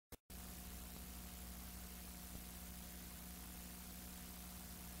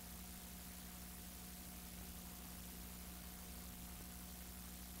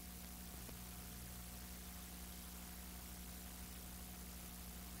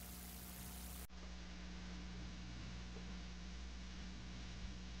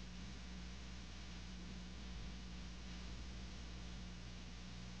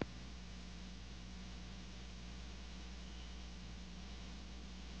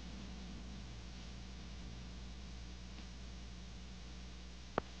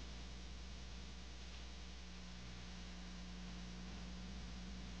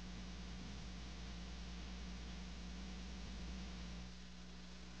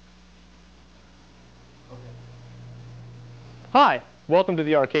Hi, welcome to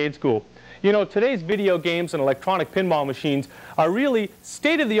the Arcade School. You know, today's video games and electronic pinball machines are really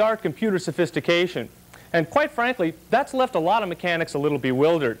state-of-the-art computer sophistication. And quite frankly, that's left a lot of mechanics a little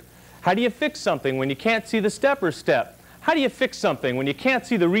bewildered. How do you fix something when you can't see the stepper step? How do you fix something when you can't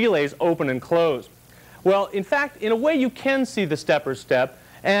see the relays open and close? Well, in fact, in a way you can see the stepper step,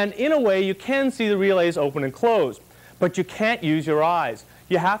 and in a way you can see the relays open and close. But you can't use your eyes.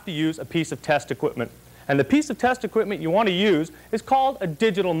 You have to use a piece of test equipment. And the piece of test equipment you want to use is called a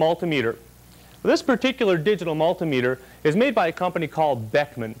digital multimeter. This particular digital multimeter is made by a company called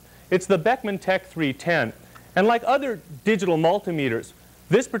Beckman. It's the Beckman Tech 310. And like other digital multimeters,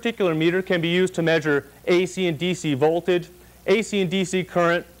 this particular meter can be used to measure AC and DC voltage, AC and DC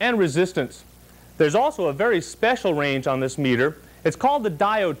current, and resistance. There's also a very special range on this meter. It's called the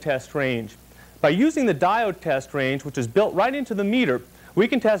diode test range. By using the diode test range, which is built right into the meter, we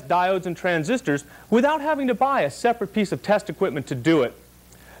can test diodes and transistors without having to buy a separate piece of test equipment to do it.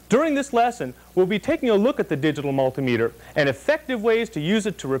 During this lesson, we'll be taking a look at the digital multimeter and effective ways to use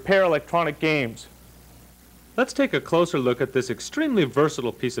it to repair electronic games. Let's take a closer look at this extremely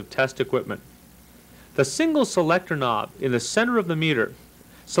versatile piece of test equipment. The single selector knob in the center of the meter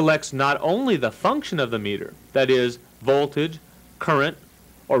selects not only the function of the meter, that is, voltage, current,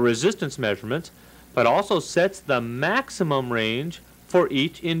 or resistance measurements, but also sets the maximum range for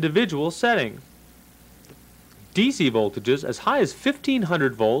each individual setting. DC voltages as high as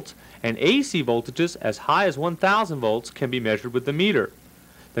 1500 volts and AC voltages as high as 1000 volts can be measured with the meter.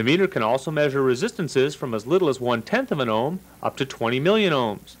 The meter can also measure resistances from as little as 1/10 of an ohm up to 20 million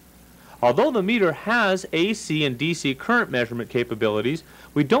ohms. Although the meter has AC and DC current measurement capabilities,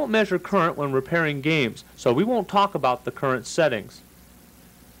 we don't measure current when repairing games, so we won't talk about the current settings.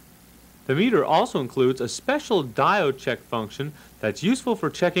 The meter also includes a special diode check function that's useful for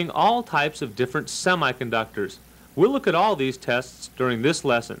checking all types of different semiconductors. We'll look at all these tests during this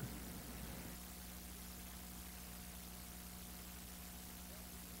lesson.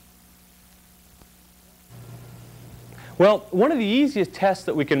 Well, one of the easiest tests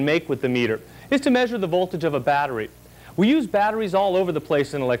that we can make with the meter is to measure the voltage of a battery. We use batteries all over the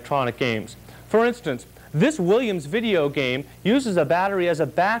place in electronic games. For instance, this Williams video game uses a battery as a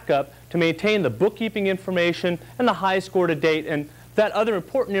backup to maintain the bookkeeping information and the high score to date and that other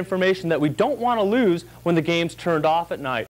important information that we don't want to lose when the game's turned off at night.